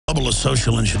globalist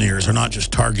social engineers are not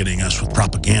just targeting us with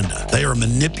propaganda. They are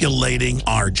manipulating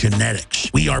our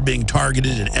genetics. We are being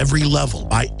targeted at every level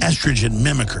by estrogen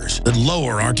mimickers that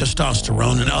lower our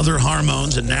testosterone and other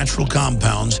hormones and natural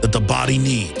compounds that the body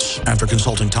needs. After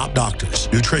consulting top doctors,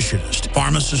 nutritionists,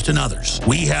 pharmacists, and others,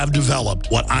 we have developed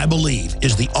what I believe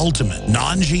is the ultimate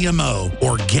non-GMO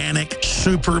organic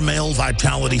super male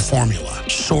vitality formula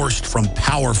sourced from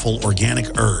powerful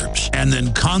organic herbs and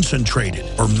then concentrated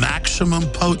for maximum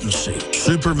potency.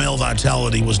 Super male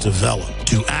vitality was developed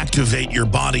to activate your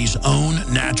body's own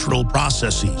natural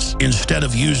processes instead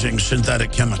of using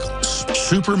synthetic chemicals.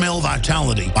 Super male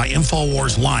vitality by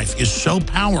InfoWars Life is so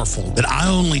powerful that I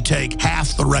only take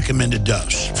half the recommended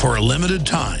dose. For a limited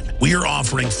time, we are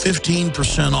offering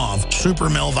 15% off Super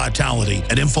Male Vitality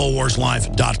at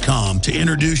InfoWarsLife.com to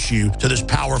introduce you to this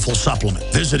powerful supplement.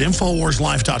 Visit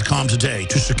InfoWarsLife.com today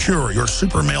to secure your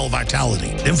Super Male Vitality.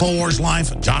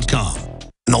 InfoWarsLife.com.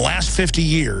 In the last 50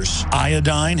 years,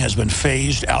 iodine has been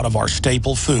phased out of our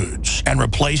staple foods and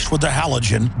replaced with the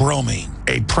halogen bromine,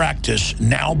 a practice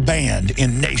now banned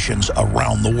in nations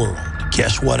around the world.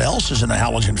 Guess what else is in the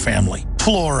halogen family?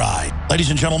 Fluoride.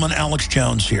 Ladies and gentlemen, Alex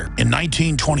Jones here. In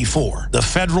 1924, the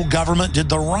federal government did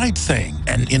the right thing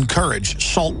and encouraged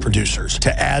salt producers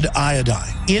to add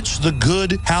iodine. It's the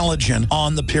good halogen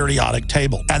on the periodic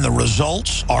table, and the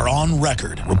results are on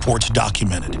record. Reports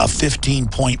documented a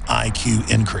 15-point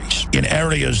IQ increase in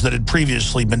areas that had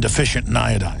previously been deficient in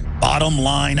iodine. Bottom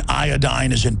line,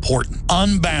 iodine is important.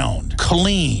 Unbound,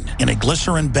 clean, in a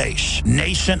glycerin base.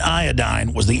 Nascent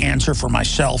iodine was the answer for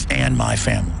myself and my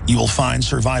family. You will find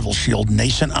Survival Shield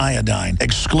Nascent Iodine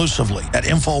exclusively at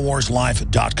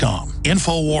InfoWarsLife.com.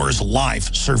 InfoWars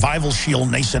Life Survival Shield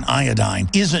Nascent Iodine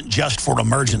isn't just for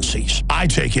emergencies. I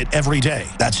take it every day.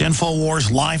 That's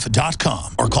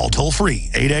InfoWarsLife.com or call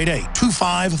toll-free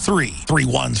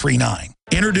 888-253-3139.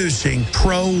 Introducing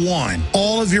Pro One.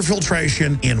 All of your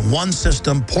filtration in one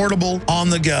system, portable, on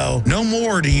the go. No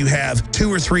more do you have 2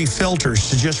 or 3 filters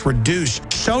to just reduce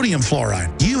sodium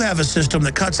fluoride. You have a system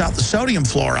that cuts out the sodium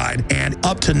fluoride and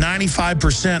up to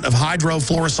 95% of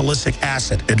hydrofluorosilicic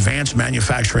acid. Advanced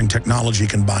manufacturing technology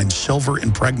combines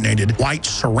silver-impregnated white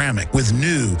ceramic with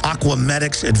new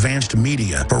Aquamedics advanced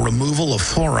media for removal of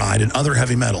fluoride and other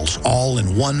heavy metals, all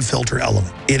in one filter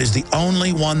element. It is the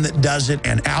only one that does it,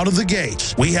 and out of the gate,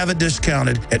 we have it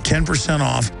discounted at 10%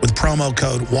 off with promo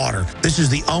code WATER. This is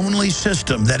the only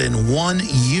system that in one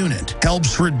unit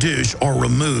helps reduce or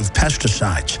remove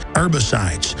pesticides,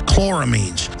 herbicides,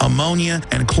 chloramines, ammonia,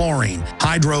 and chlorine,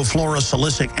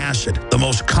 hydrofluorosilicic acid, the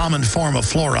most common form of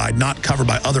fluoride not covered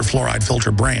by other fluoride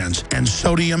filter brands, and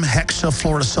sodium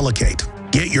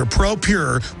hexafluorosilicate. Get your Pro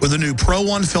Pure with the new Pro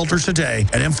One filters today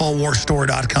at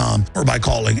InfoWarsStore.com or by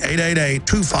calling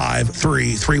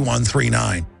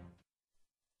 888-253-3139.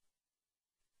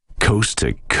 Coast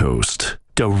to coast,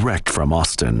 direct from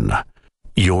Austin.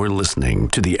 You're listening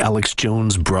to the Alex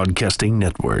Jones Broadcasting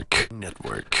Network.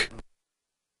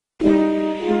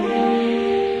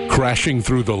 Crashing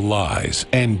through the lies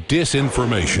and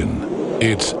disinformation.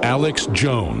 It's Alex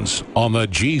Jones on the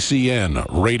GCN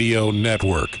Radio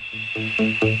Network.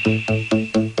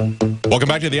 Welcome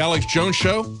back to the Alex Jones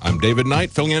Show. I'm David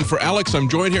Knight, filling in for Alex. I'm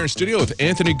joined here in studio with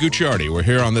Anthony Gucciardi. We're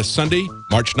here on this Sunday,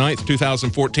 March 9th,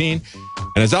 2014.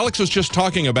 And as Alex was just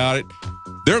talking about it,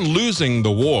 they're losing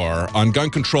the war on gun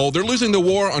control. They're losing the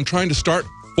war on trying to start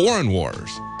foreign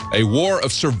wars, a war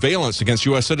of surveillance against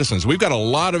U.S. citizens. We've got a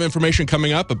lot of information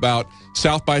coming up about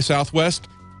South by Southwest.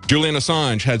 Julian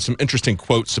Assange had some interesting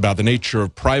quotes about the nature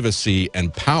of privacy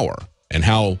and power and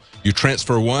how you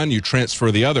transfer one, you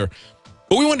transfer the other.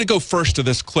 But we wanted to go first to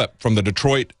this clip from the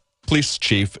Detroit Police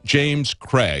Chief, James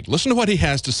Craig. Listen to what he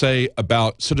has to say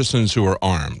about citizens who are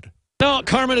armed. Now,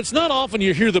 Carmen, it's not often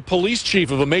you hear the police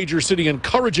chief of a major city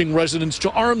encouraging residents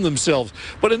to arm themselves.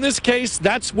 But in this case,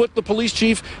 that's what the police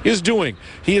chief is doing.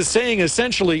 He is saying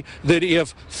essentially that if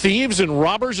thieves and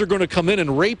robbers are going to come in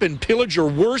and rape and pillage or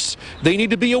worse, they need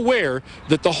to be aware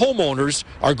that the homeowners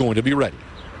are going to be ready.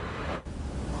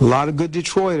 A lot of good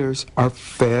Detroiters are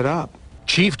fed up.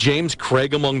 Chief James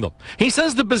Craig among them. He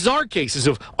says the bizarre cases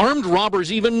of armed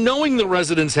robbers even knowing the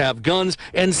residents have guns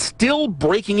and still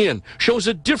breaking in shows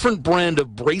a different brand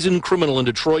of brazen criminal in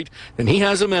Detroit, and he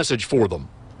has a message for them.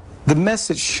 The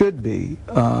message should be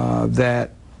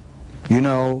that, you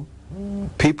know,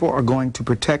 people are going to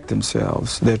protect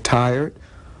themselves. They're tired.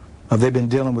 They've been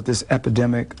dealing with this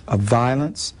epidemic of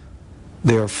violence.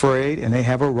 They're afraid, and they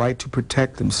have a right to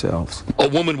protect themselves. A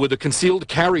woman with a concealed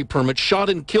carry permit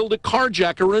shot and killed a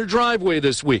carjacker in her driveway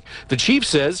this week. The chief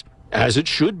says, as it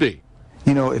should be.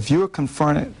 You know, if you're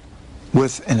confronted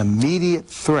with an immediate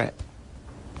threat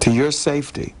to your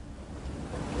safety,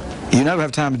 You never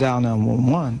have time to dial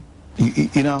 911.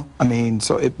 You know, I mean,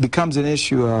 so it becomes an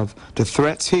issue of the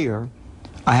threat's here.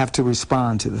 I have to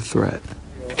respond to the threat.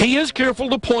 He is careful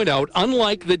to point out,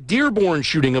 unlike the Dearborn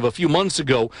shooting of a few months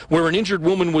ago, where an injured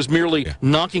woman was merely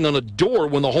knocking on a door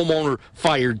when the homeowner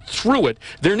fired through it,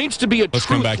 there needs to be a Let's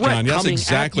true come back, threat John. That's coming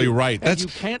exactly at you, right.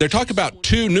 and They're talking about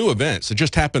two new events that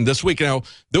just happened this week. Now,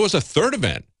 there was a third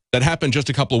event that happened just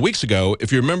a couple of weeks ago.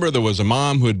 If you remember, there was a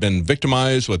mom who had been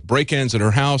victimized with break-ins at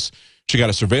her house. She got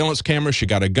a surveillance camera. She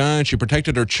got a gun. She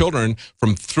protected her children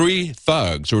from 3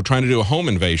 thugs who were trying to do a home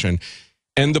invasion.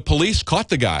 And the police caught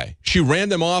the guy. She ran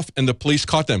them off, and the police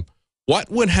caught them.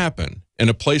 What would happen in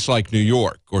a place like New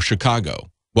York or Chicago?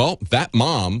 Well, that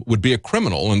mom would be a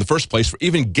criminal in the first place for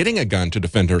even getting a gun to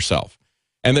defend herself.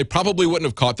 And they probably wouldn't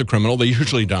have caught the criminal. They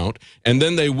usually don't. And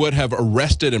then they would have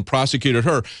arrested and prosecuted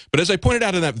her. But as I pointed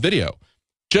out in that video,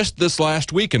 just this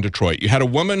last week in Detroit, you had a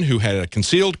woman who had a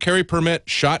concealed carry permit,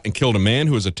 shot and killed a man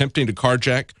who was attempting to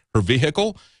carjack her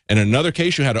vehicle. And in another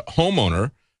case, you had a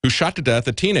homeowner who shot to death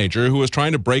a teenager who was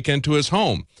trying to break into his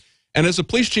home. And as the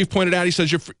police chief pointed out, he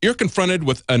says, you're confronted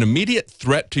with an immediate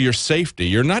threat to your safety.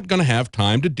 You're not going to have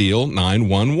time to deal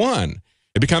 911.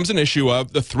 It becomes an issue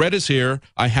of the threat is here.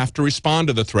 I have to respond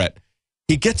to the threat.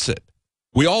 He gets it.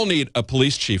 We all need a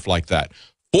police chief like that.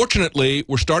 Fortunately,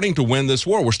 we're starting to win this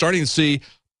war. We're starting to see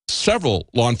several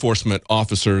law enforcement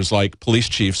officers like police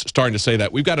chiefs starting to say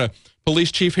that. We've got a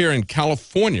police chief here in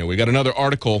California. We got another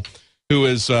article who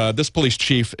is, this police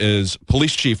chief is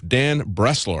Police Chief Dan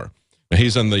Bressler. Now,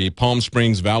 he's in the Palm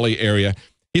Springs Valley area.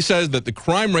 He says that the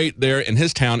crime rate there in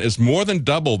his town is more than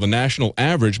double the national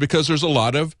average because there's a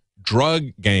lot of drug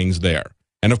gangs there.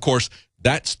 And of course,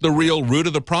 that's the real root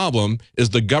of the problem, is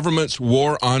the government's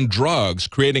war on drugs,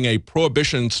 creating a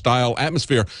prohibition-style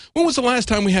atmosphere. When was the last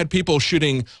time we had people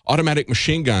shooting automatic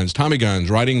machine guns, Tommy guns,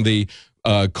 riding the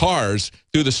cars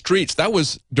through the streets? That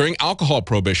was during alcohol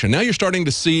prohibition. Now you're starting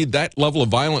to see that level of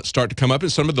violence start to come up in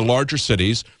some of the larger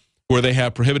cities where they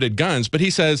have prohibited guns. But he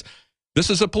says,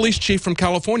 this is a police chief from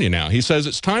California now. He says,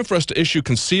 it's time for us to issue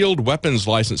concealed weapons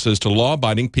licenses to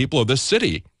law-abiding people of this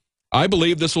city. I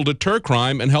believe this will deter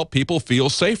crime and help people feel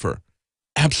safer.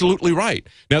 Absolutely right.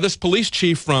 Now, this police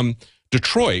chief from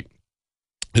Detroit,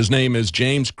 his name is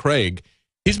James Craig.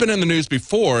 He's been in the news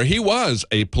before. He was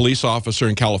a police officer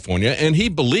in California, and he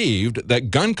believed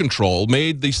that gun control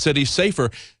made the city safer.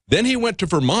 Then he went to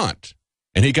Vermont,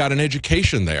 and he got an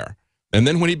education there. And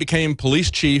then when he became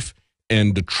police chief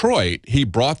in Detroit, he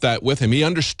brought that with him. He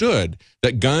understood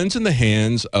that guns in the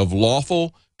hands of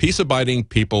lawful, peace-abiding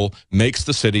people makes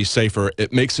the city safer.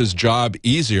 It makes his job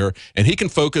easier, and he can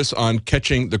focus on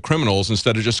catching the criminals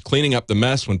instead of just cleaning up the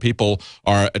mess when people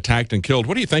are attacked and killed.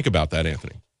 What do you think about that,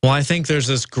 Anthony? Well, I think there's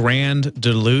this grand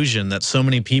delusion that so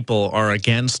many people are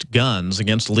against guns,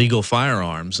 against legal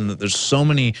firearms, and that there's so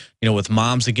many, you know, with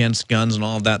Moms Against Guns and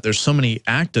all of that, there's so many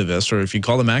activists, or if you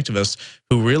call them activists,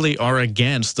 who really are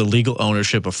against the legal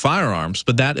ownership of firearms.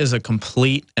 But that is a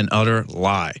complete and utter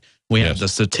lie. We have the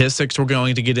statistics we're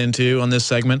going to get into on this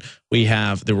segment. We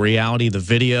have the reality, the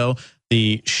video,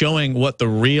 the showing what the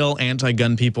real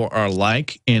anti-gun people are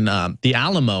like in the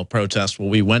Alamo protest where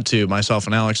we went to, myself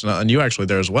and Alex, and you actually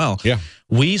there as well. Yeah,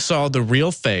 we saw the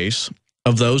real face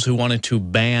of those who wanted to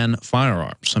ban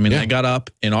firearms. I mean, they got up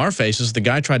in our faces. The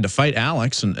guy tried to fight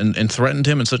Alex and threatened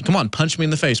him and said, come on, punch me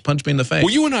in the face, punch me in the face.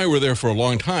 Well, you and I were there for a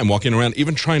long time, walking around,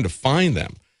 even trying to find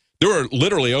them. There were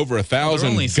literally over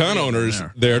 1,000 gun owners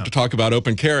there to talk about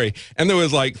open carry. And there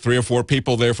was like 3 or 4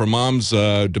 people there for moms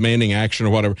demanding action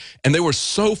or whatever. And they were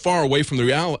so far away from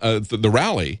the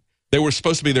rally. They were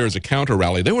supposed to be there as a counter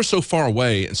rally. They were so far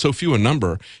away and so few in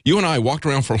number. You and I walked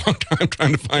around for a long time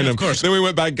trying to find them. Of course. Then we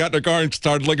went back, got in our car, and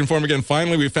started looking for them again.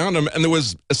 Finally, we found them, and there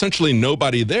was essentially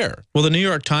nobody there. Well, the New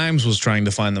York Times was trying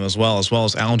to find them as well as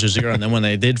Al Jazeera. And then when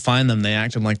they did find them, they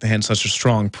acted like they had such a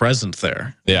strong presence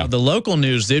there. Yeah. The local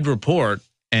news did report,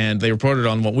 and they reported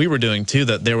on what we were doing too,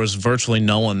 that there was virtually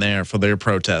no one there for their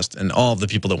protest and all of the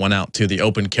people that went out to the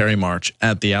open carry march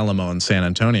at the Alamo in San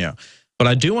Antonio. But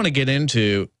I do want to get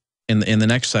into, in the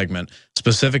next segment,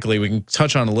 specifically, we can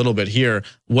touch on a little bit here,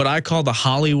 what I call the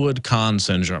Hollywood con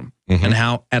syndrome, and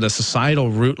how at a societal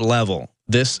root level,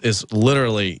 this is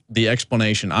literally the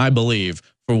explanation, I believe,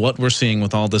 for what we're seeing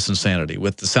with all this insanity,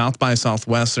 with the South by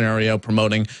Southwest scenario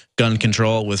promoting gun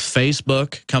control, with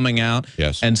Facebook coming out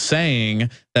and saying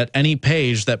that any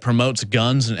page that promotes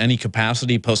guns in any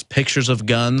capacity, posts pictures of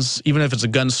guns, even if it's a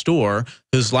gun store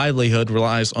whose livelihood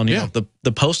relies on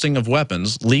the posting of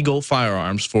weapons, legal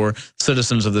firearms for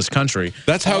citizens of this country.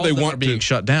 That's how they want being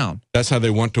shut down. That's how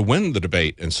they want to win the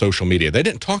debate in social media. They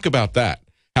didn't talk about that.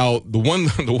 how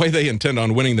the way they intend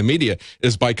on winning the media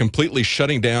is by completely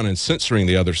shutting down and censoring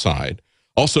the other side.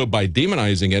 Also by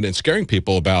demonizing it and scaring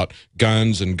people about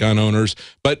guns and gun owners.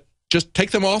 But just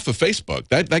take them off of Facebook.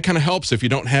 That kind of helps if you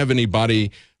don't have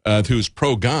anybody who's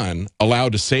pro-gun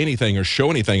allowed to say anything or show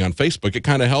anything on Facebook. It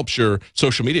kind of helps your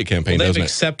social media campaign, doesn't it? They've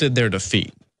accepted their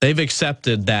defeat. They've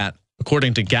accepted that,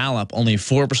 according to Gallup, only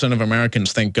 4% of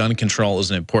Americans think gun control is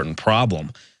an important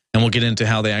problem. And we'll get into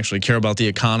how they actually care about the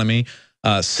economy.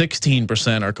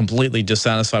 16% are completely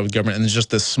dissatisfied with government, and it's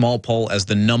just this small poll as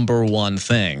the #1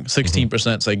 thing.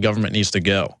 16% say government needs to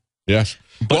go. Yes.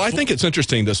 But, well, I think it's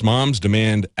interesting, this Moms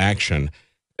Demand action.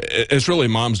 It's really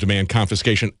Moms Demand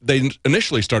confiscation. They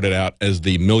initially started out as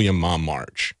the Million Mom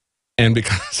March. And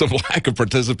because of lack of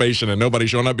participation and nobody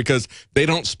showing up, because they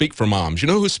don't speak for moms. You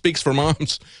know who speaks for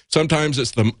moms? Sometimes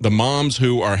it's the moms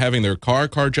who are having their car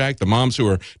carjacked, the moms who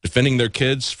are defending their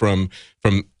kids from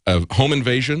a home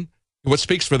invasion. What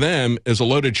speaks for them is a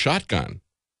loaded shotgun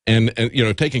and you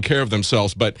know, taking care of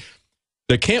themselves. But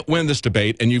they can't win this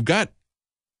debate, and you've got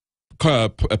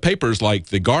papers like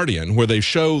The Guardian, where they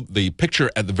show the picture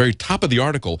at the very top of the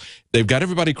article. They've got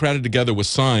everybody crowded together with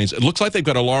signs. It looks like they've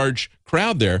got a large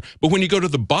crowd there, but when you go to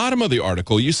the bottom of the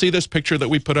article, you see this picture that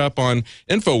we put up on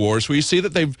InfoWars, where you see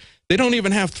that they don't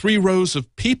even have 3 rows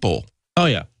of people. Oh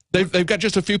yeah. They've got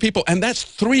just a few people, and that's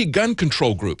 3 gun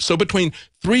control groups. So between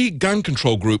 3 gun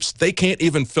control groups, they can't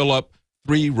even fill up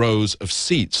 3 rows of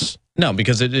seats. No,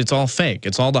 because it's all fake.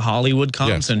 It's all the Hollywood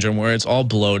calm syndrome, where it's all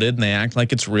bloated and they act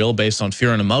like it's real based on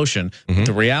fear and emotion. But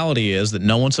the reality is that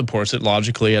no one supports it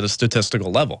logically at a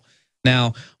statistical level.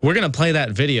 Now, we're going to play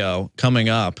that video coming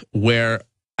up where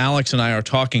Alex and I are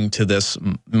talking to this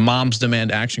Moms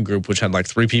Demand Action Group, which had like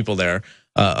 3 people there,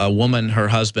 a woman, her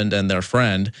husband, and their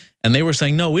friend. And they were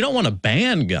saying, no, we don't want to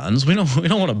ban guns. We don't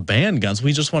want to ban guns.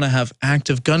 We just want to have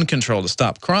active gun control to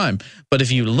stop crime. But if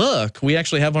you look, we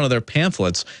actually have one of their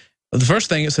pamphlets. The first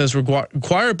thing, it says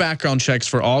require background checks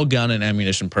for all gun and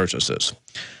ammunition purchases.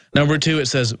 Number 2, it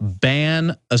says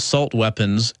ban assault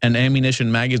weapons and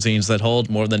ammunition magazines that hold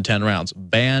more than 10 rounds.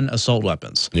 Ban assault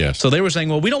weapons. Yes. So they were saying,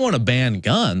 well, we don't want to ban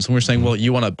guns. And we're saying, well,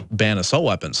 you want to ban assault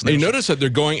weapons. And you notice that they're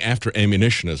going after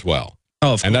ammunition as well.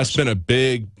 Oh, of course. And that's been a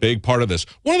big part of this.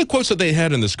 One of the quotes that they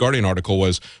had in this Guardian article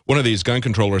was, one of these gun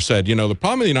controllers said, you know, the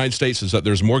problem in the United States is that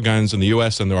there's more guns in the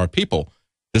U.S. than there are people.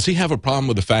 Does he have a problem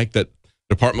with the fact that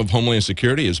the Department of Homeland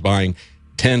Security is buying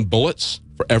 10 bullets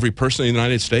for every person in the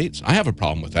United States? I have a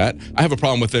problem with that. I have a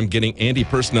problem with them getting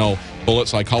anti-personnel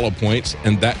bullets like hollow points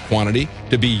and that quantity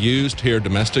to be used here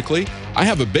domestically. I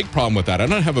have a big problem with that. I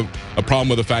don't have a problem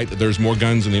with the fact that there's more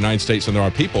guns in the United States than there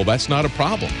are people. That's not a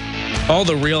problem. All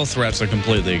the real threats are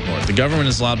completely ignored. The government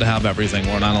is allowed to have everything.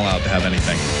 We're not allowed to have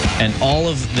anything. And all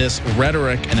of this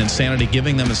rhetoric and insanity,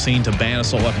 giving them a scene to ban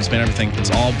assault weapons, ban everything,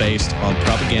 it's all based on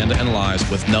propaganda and lies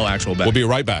with no actual background. We'll be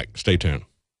right back. Stay tuned.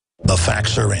 The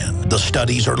facts are in. The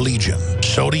studies are legion.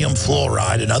 Sodium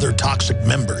fluoride and other toxic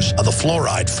members of the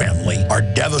fluoride family are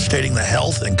devastating the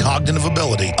health and cognitive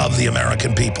ability of the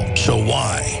American people. So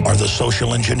why are the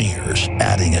social engineers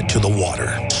adding it to the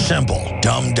water? Simple.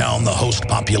 Dumb down the host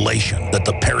population that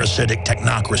the parasitic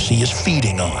technocracy is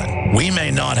feeding on. We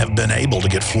may not have been able to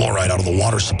get fluoride out of the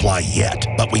water supply yet,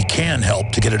 but we can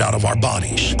help to get it out of our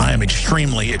bodies. I am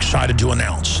extremely excited to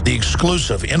announce the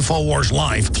exclusive InfoWars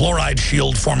Life Fluoride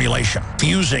Shield formulation,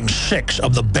 fusing 6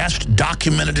 of the best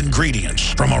documented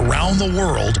ingredients from around the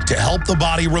world to help the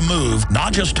body remove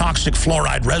not just toxic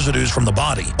fluoride residues from the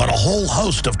body, but a whole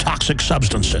host of toxic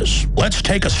substances. Let's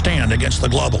take a stand against the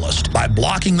globalists by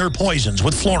blocking their poisons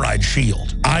with Fluoride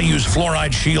Shield. I use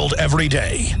Fluoride Shield every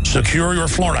day. Secure your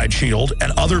Fluoride Shield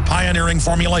and other pioneering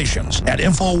formulations at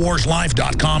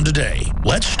InfoWarsLife.com today.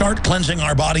 Let's start cleansing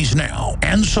our bodies now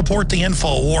and support the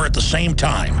Info War at the same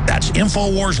time. That's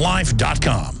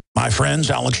InfoWarsLife.com. My friends,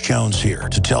 Alex Jones here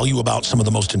to tell you about some of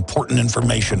the most important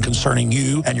information concerning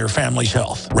you and your family's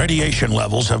health. Radiation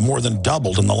levels have more than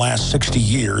doubled in the last 60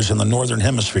 years in the Northern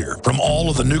Hemisphere from all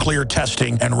of the nuclear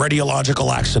testing and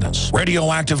radiological accidents.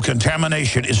 Radioactive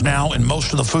contamination is now in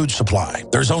most of the food supply.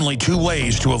 There's only 2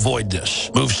 ways to avoid this.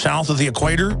 Move south of the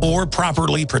equator or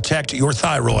properly protect your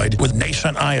thyroid with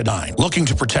Nascent Iodine. Looking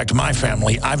to protect my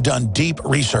family, I've done deep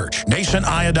research. Nascent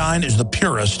Iodine is the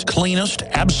purest, cleanest,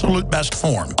 absolute best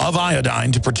form of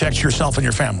iodine to protect yourself and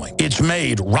your family. It's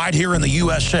made right here in the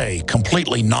USA,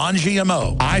 completely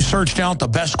non-GMO. I searched out the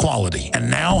best quality and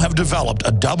now have developed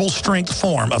a double-strength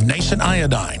form of nascent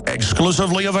iodine,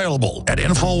 exclusively available at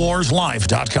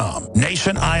InfoWarsLife.com.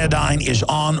 Nascent iodine is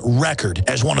on record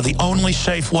as one of the only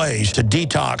safe ways to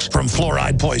detox from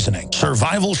fluoride poisoning.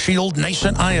 Survival Shield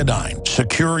Nascent Iodine.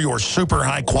 Secure your super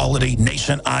high-quality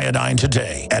nascent iodine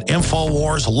today at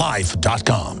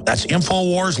InfoWarsLife.com. That's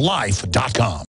InfoWarsLife.com.